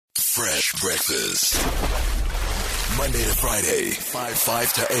Fresh breakfast. Monday to Friday,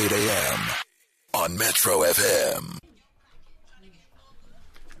 5 to 8 a.m. on Metro FM.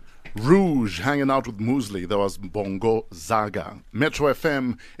 Rouge hanging out with Muesli. That was Bongo Zaga. Metro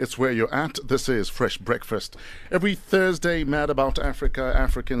FM, it's where you're at. This is Fresh Breakfast. Every Thursday, mad about Africa,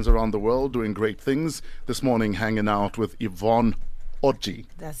 Africans around the world doing great things. This morning, hanging out with Yvonne Orji.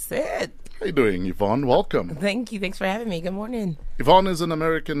 That's it. How you doing, Yvonne? Welcome. Thank you. Thanks for having me. Good morning. Yvonne is an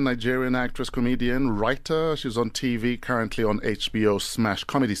American Nigerian actress, comedian, writer. She's on TV, currently on HBO's smash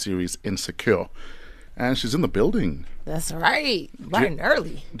comedy series Insecure. And she's in the building. That's right. Bright and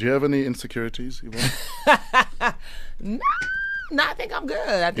early. Do you have any insecurities, Yvonne? No, I think I'm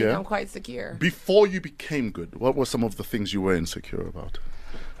good. I think I'm quite secure. Before you became good, what were some of the things you were insecure about?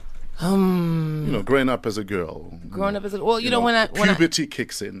 Growing up as a girl. When puberty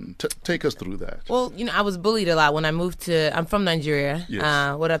kicks in. Take us through that. Well, I was bullied a lot when I moved to. I'm from Nigeria.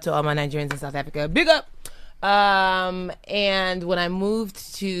 Yes. What up to all my Nigerians in South Africa? Big up. And when I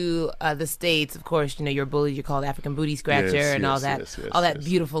moved to the States, of course, you're bullied. You're called African booty scratcher all that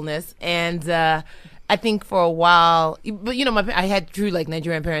beautifulness. And I think for a while, but I had true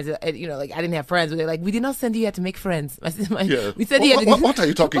Nigerian parents. I didn't have friends. They're like, we did not send you here to make friends. We said what are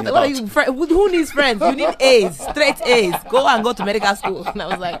you talking about? Who needs friends? You need A's, straight A's. Go to medical school. And I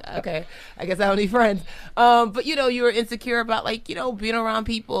was like, okay, I guess I don't need friends. But you were insecure about being around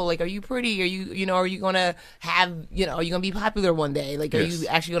people. Like, are you pretty? Are you gonna have are you gonna be popular one day? Like, are you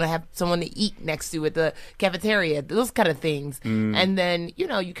actually gonna have someone to eat next to at the cafeteria? Those kind of things. And then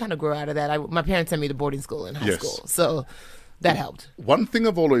you kind of grow out of that. My parents sent me to boarding school in high school, so that helped. One thing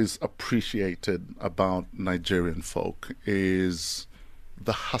I've always appreciated about Nigerian folk is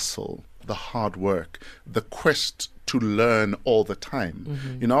the hustle, the hard work, the quest to learn all the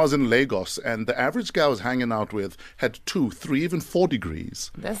time. I was in Lagos, and the average guy I was hanging out with had 2, 3, even 4 degrees.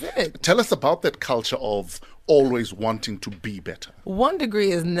 That's it. Tell us about that culture of always wanting to be better. 1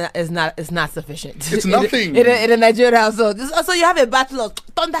 degree is not sufficient. It's nothing in a Nigerian household. So you have a battle of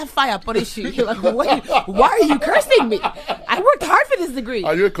thunder, fire, punish you. You're like, why are you cursing me? I worked hard for this degree.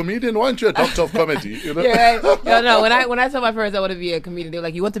 Are you a comedian? Why aren't you a doctor of comedy? Yeah, right. No. When I told my parents I want to be a comedian, they were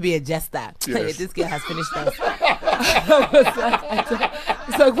like, "You want to be a jester?" Yes. This kid has finished us.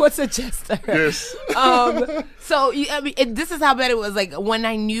 So what's a jester? Yes. This is how bad it was. Like, when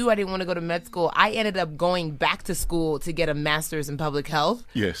I knew I didn't want to go to med school, I ended up going back to school to get a master's in public health.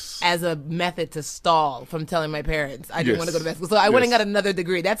 Yes. As a method to stall from telling my parents I didn't want to go to med school. So I went and got another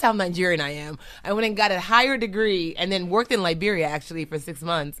degree. That's how Nigerian I am. I went and got a higher degree and then worked in Liberia actually for 6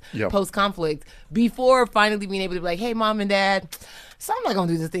 months post-conflict before finally being able to be like, hey, mom and dad, so I'm not going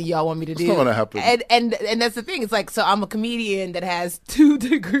to do this thing y'all want me to do. It's not going to happen. And that's the thing. It's like, so I'm a comedian that has 2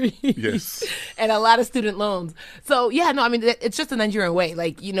 degrees. Yes. And a lot of student loans. So, it's just a Nigerian way.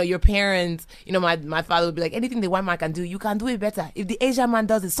 Like, your parents, my father would be like, anything the white man can do, you can do it better. If the Asian man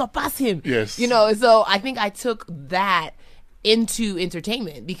does it, surpass him. Yes. So I think I took that into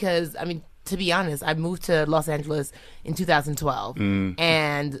entertainment because, to be honest, I moved to Los Angeles in 2012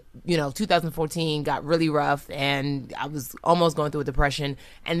 and 2014 got really rough and I was almost going through a depression.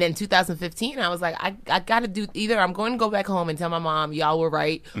 And then 2015 I was like, I gotta do, either I'm going to go back home and tell my mom y'all were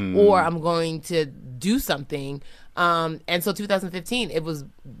right, or I'm going to do something. And so 2015 it was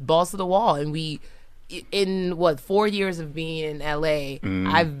balls to the wall, and we, in 4 years of being in LA,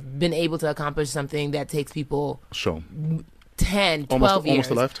 I've been able to accomplish something that takes people 10, 12 years.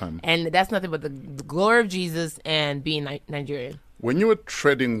 Almost a lifetime. And that's nothing but the glory of Jesus and being Nigerian. When you were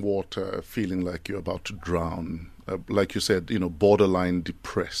treading water, feeling like you're about to drown, like you said, borderline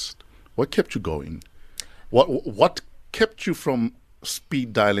depressed, what kept you going? What kept you from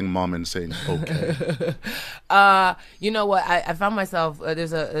speed dialing mom and saying, okay? You know what? I found myself,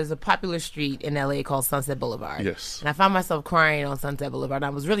 there's a popular street in LA called Sunset Boulevard. Yes. And I found myself crying on Sunset Boulevard. And I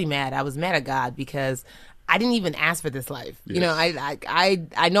was really mad. I was mad at God because I didn't even ask for this life. Yes.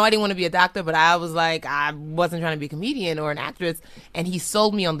 I know I didn't want to be a doctor, but I was like, I wasn't trying to be a comedian or an actress. And he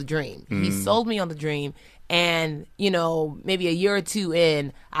sold me on the dream. He sold me on the dream. And, maybe a year or 2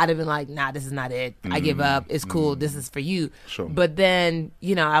 in, I'd have been like, nah, this is not it. I give up. It's cool. This is for you. Sure. But then,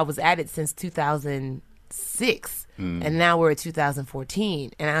 I was at it since 2006. And now we're at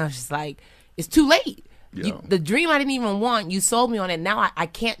 2014. And I was just like, it's too late. Yeah. The dream I didn't even want, you sold me on it. Now I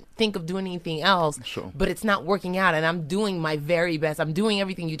can't think of doing anything else, Sure. But it's not working out. And I'm doing my very best. I'm doing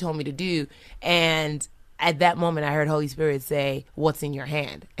everything you told me to do. And at that moment, I heard Holy Spirit say, "What's in your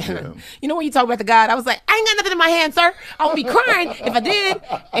hand?" And you know, when you talk about the God, I was like, "I ain't got nothing in my hand, sir. I would be crying if I did."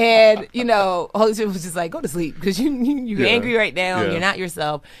 And you know, Holy Spirit was just like, "Go to sleep because you're angry right now. You're not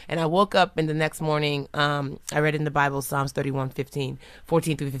yourself." And I woke up, and the next morning, I read in the Bible Psalms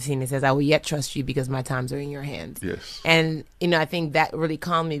 31:14 through 15. It says, "I will yet trust you because my times are in your hands." Yes. And you know, I think that really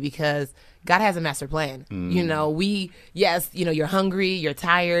calmed me because God has a master plan. You know, you're hungry, you're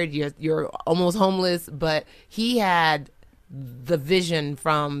tired, you're almost homeless, but he had the vision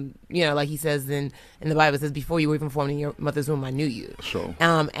from, you know, like he says in the Bible, it says, "Before you were even formed in your mother's womb, I knew you." Sure.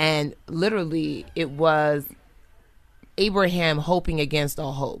 And literally it was Abraham hoping against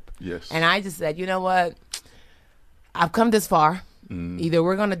all hope. Yes. And I just said, you know what? I've come this far. Either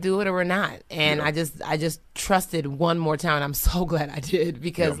we're gonna do it or we're not. And I just trusted one more time. I'm so glad I did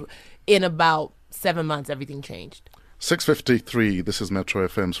because in about 7 months everything changed. 6:53. This is Metro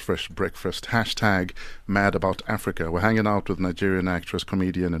FM's Fresh Breakfast. Hashtag Mad About Africa. We're hanging out with Nigerian actress,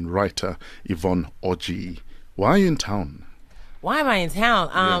 comedian, and writer Yvonne Orji. Why are you in town? Why am I in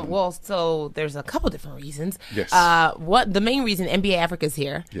town? Well, so there's a couple different reasons. Yes. The main reason, NBA Africa is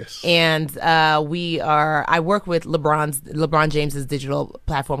here. Yes. And I work with LeBron James's digital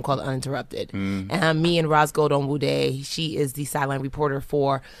platform called Uninterrupted. Me and Roz Goldon-Wude, she is the sideline reporter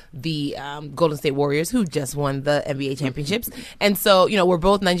for the Golden State Warriors, who just won the NBA championships. And so, you know, we're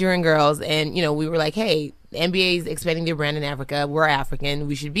both Nigerian girls, and, you know, we were like, hey, the NBA is expanding their brand in Africa. We're African.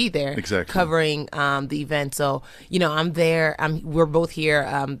 We should be there, covering the event. So, you know, I'm there. We're both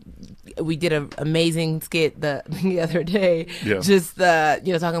here. We did an amazing skit the other day, just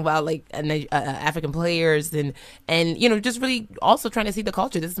you know, talking about like African players and you know, just really also trying to see the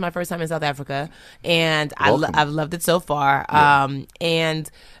culture. This is my first time in South Africa, and I've loved it so far. And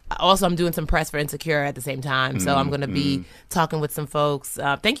also, I'm doing some press for Insecure at the same time, so I'm going to be talking with some folks.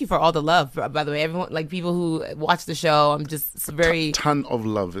 Thank you for all the love, by the way. Everyone, like people who watch the show, I'm just very ton of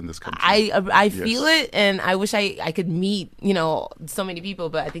love in this country. I feel it, and I wish I could meet, you know, so many people.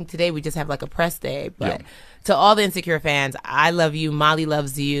 But I think today we just have like a press day. But to all the Insecure fans, I love you. Molly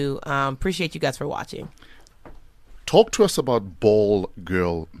loves you. Appreciate you guys for watching. Talk to us about Ball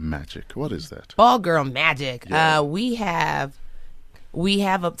Girl Magic. What is that? Ball Girl Magic. We have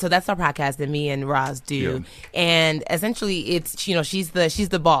so that's our podcast that me and Roz do, and essentially it's, you know, she's the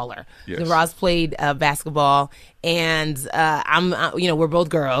baller. Yes. Roz played basketball, and I'm you know, we're both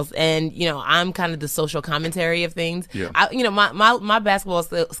girls, and you know, I'm kind of the social commentary of things. You know, my basketball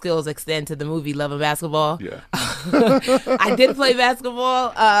skills extend to the movie Love and Basketball. I did play basketball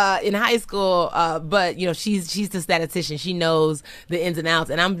in high school, but you know, she's the statistician. She knows the ins and outs,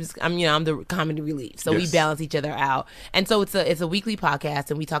 and I'm the comedy relief. So we balance each other out, and so it's a weekly podcast,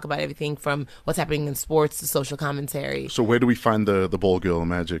 and we talk about everything from what's happening in sports to social commentary. So where do we find the Ball Girl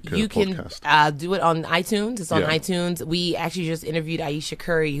Magic you podcast? Can do it on iTunes. It's on iTunes. We actually just interviewed Aisha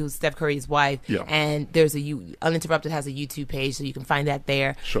Curry, who's Steph Curry's wife, and there's Uninterrupted has a YouTube page, so you can find that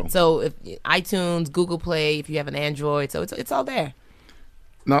there. So if iTunes, Google Play, if you have an Android, so it's all there.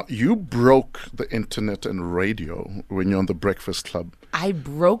 Now, you broke the internet and radio when you're on the Breakfast Club. I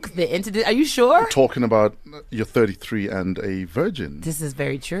broke the internet. Are you sure? Talking about you're 33 and a virgin. This is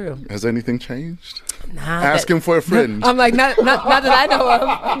very true. Has anything changed? Nah. Ask him for a friend. I'm like, not that I know of.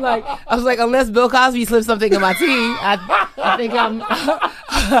 I was like, unless Bill Cosby slipped something in my tea, I think I'm.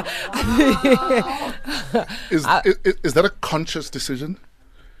 Is that a conscious decision?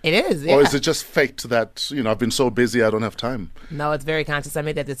 It is, Or is it just fate that, you know, I've been so busy I don't have time? No, it's very conscious. I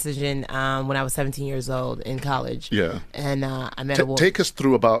made that decision when I was 17 years old in college. And I met a woman. Take us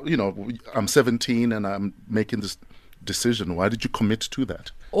through about, you know, I'm 17 and I'm making this decision. Why did you commit to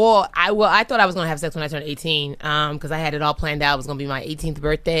that? I thought I was going to have sex when I turned 18 because I had it all planned out. It was going to be my 18th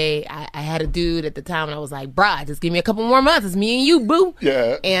birthday. I had a dude at the time, and I was like, bruh, just give me a couple more months. It's me and you, boo.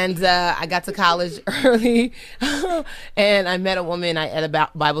 And I got to college early, and I met a woman at a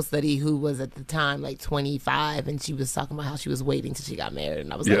Bible study who was at the time like 25, and she was talking about how she was waiting till she got married.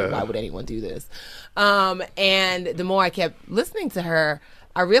 And I was like, why would anyone do this? And the more I kept listening to her,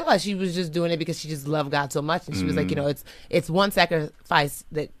 I realized she was just doing it because she just loved God so much. And she was like, you know, it's one sacrifice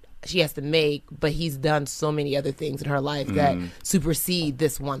that she has to make, but he's done so many other things in her life that supersede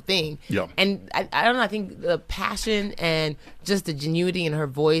this one thing. And I don't know, I think the passion and just the genuity in her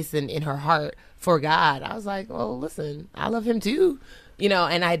voice and in her heart for God, I was like, well, listen, I love him too. You know,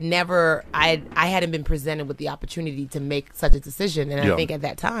 and I hadn't been presented with the opportunity to make such a decision. And I think at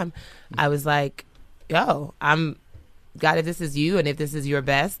that time, I was like, yo, God, if this is you and if this is your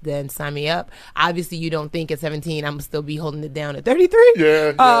best, then sign me up. Obviously, you don't think at 17 I'm still be holding it down at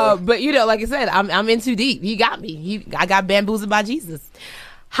 33. But you know, like I said, I'm in too deep. He got me. I got bamboozled by Jesus.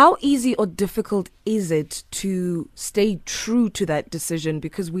 How easy or difficult is it to stay true to that decision,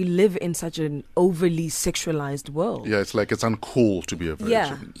 because we live in such an overly sexualized world? Yeah, it's like it's uncool to be a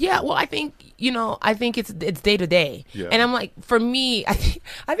virgin. Yeah, well, I think it's day to day. Yeah. And I'm like, for me, I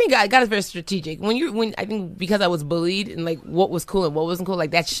think God is very strategic. When I think, because I was bullied and like what was cool and what wasn't cool,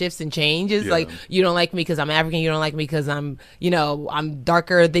 like that shifts and changes. Yeah. Like, you don't like me because I'm African, you don't like me because I'm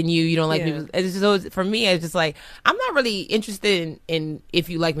darker than you don't like me. It's just, so for me, it's just like, I'm not really interested in if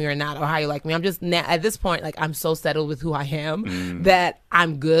you like me or not, or how you like me. I'm just at this point, like, I'm so settled with who I am that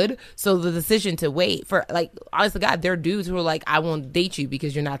I'm good. So the decision to wait for, like, honest to God, there are dudes who are like, I won't date you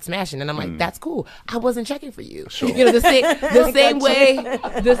because you're not smashing, and I'm like, that's cool. I wasn't checking for you. Sure. The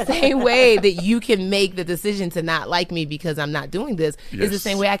same way that you can make the decision to not like me because I'm not doing this is the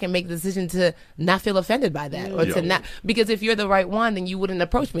same way I can make the decision to not feel offended by that, or to not, because if you're the right one, then you wouldn't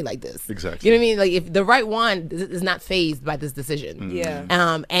approach me like this. Exactly. You know what I mean? Like, if the right one is not fazed by this decision.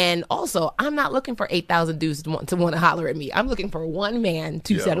 And also, I'm not looking for 8,000 dudes to want to holler at me. I'm looking for one man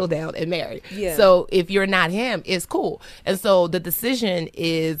to settle down and marry. So if you're not him, it's cool. And so the decision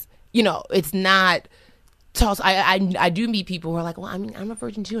is, it's not tossed. I do meet people who are like, well, I mean, I'm a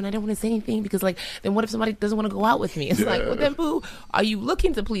virgin too, and I don't want to say anything because, like, then what if somebody doesn't want to go out with me? It's like, well, then, boo, are you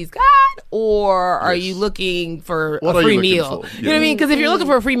looking to please God, or are you looking for a free meal? You know what I mean? Because if you're looking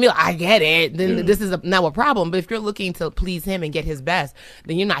for a free meal, I get it. Then this is not a problem. But if you're looking to please him and get his best,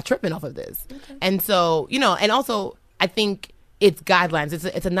 then you're not tripping off of this. Okay. And so, and also, I think it's guidelines.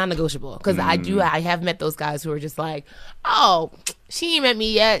 It's a non-negotiable, because I have met those guys who are just like, oh, she ain't met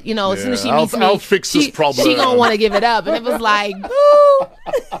me yet. As soon as she meets me, I'll fix this problem. She gonna want to give it up. And it was like, boo,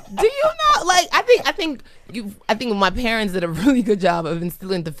 do you not, like? I think my parents did a really good job of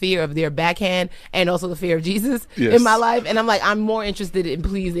instilling the fear of their backhand and also the fear of Jesus in my life. And I'm like, I'm more interested in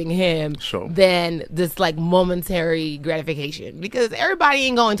pleasing him than this, like, momentary gratification, because everybody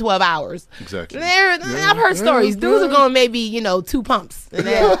ain't going 12 hours. Exactly. I've heard stories. Dudes are going maybe 2 pumps. And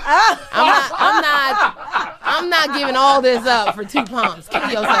then I'm not giving all this up for 2 pumps. Kill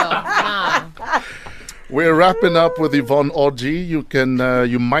yourself. Nah. We're wrapping up with Yvonne Orji. You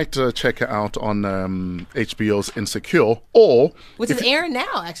might check her out on HBO's Insecure, which is airing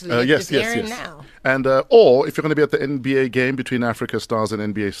now, actually. Yes. Now. And or if you're going to be at the NBA game between Africa Stars and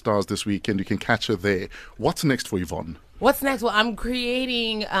NBA Stars this weekend, you can catch her there. What's next for Yvonne? What's next? Well, I'm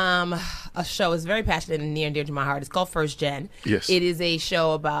creating a show. It's very passionate and near and dear to my heart. It's called First Gen. Yes. It is a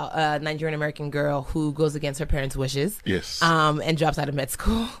show about a Nigerian American girl who goes against her parents' wishes. Yes. And drops out of med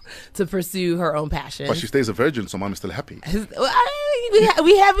school to pursue her own passion. But she stays a virgin, so mom is still happy.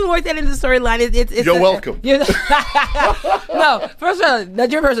 We haven't worked that into the storyline. You're welcome. No, first of all,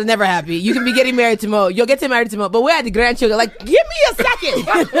 Nigerian person is never happy. You can be getting married tomorrow. You'll get married tomorrow. But we're at the grandchildren. Like, give me a second.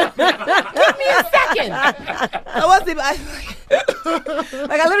 Give me a second.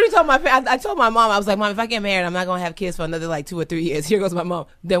 Like, I literally told I told my mom, I was like, Mom, if I get married, I'm not gonna have kids for another like 2 or 3 years. Here goes my mom.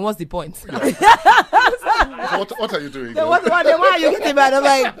 Then what's the point? So what are you doing? Then why are you getting married? I'm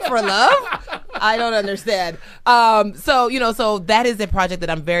like, for love? I don't understand. So that is a project that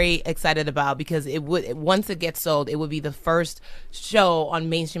I'm very excited about, because once it gets sold, it would be the first show on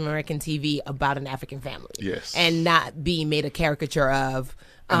mainstream American TV about an African family. Yes. And not being made a caricature of.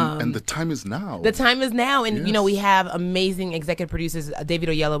 And the time is now. The time is now. And, we have amazing executive producers. David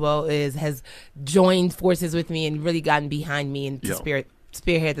Oyelowo has joined forces with me and really gotten behind me and to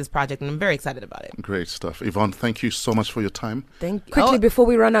spearhead this project. And I'm very excited about it. Great stuff. Yvonne, thank you so much for your time. Thank you. Quickly, before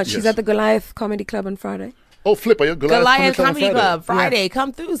we run out, she's at the Goliath Comedy Club on Friday. Oh, Flip, are you Goliath Comedy Club Friday.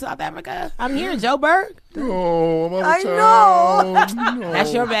 Come through, South Africa. I'm here, Joburg. Oh, I know. No.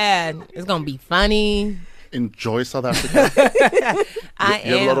 That's your bad. It's going to be funny. Enjoy South Africa. You have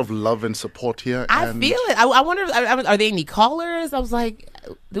a lot of love and support here. I feel it. I wonder, are there any callers? I was like,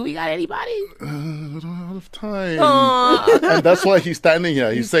 do we got anybody? We don't have enough time. And that's why he's standing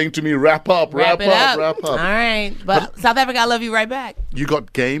here. He's saying to me, wrap up. All right. But South Africa, I love you right back. You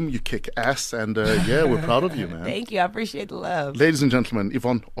got game, you kick ass, and we're proud of you, man. Thank you. I appreciate the love. Ladies and gentlemen,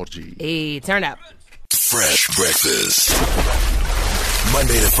 Yvonne Orji. Hey, turn up. Fresh breakfast.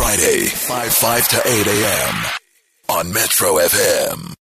 Monday to Friday, 5 to 8 a.m. on Metro FM.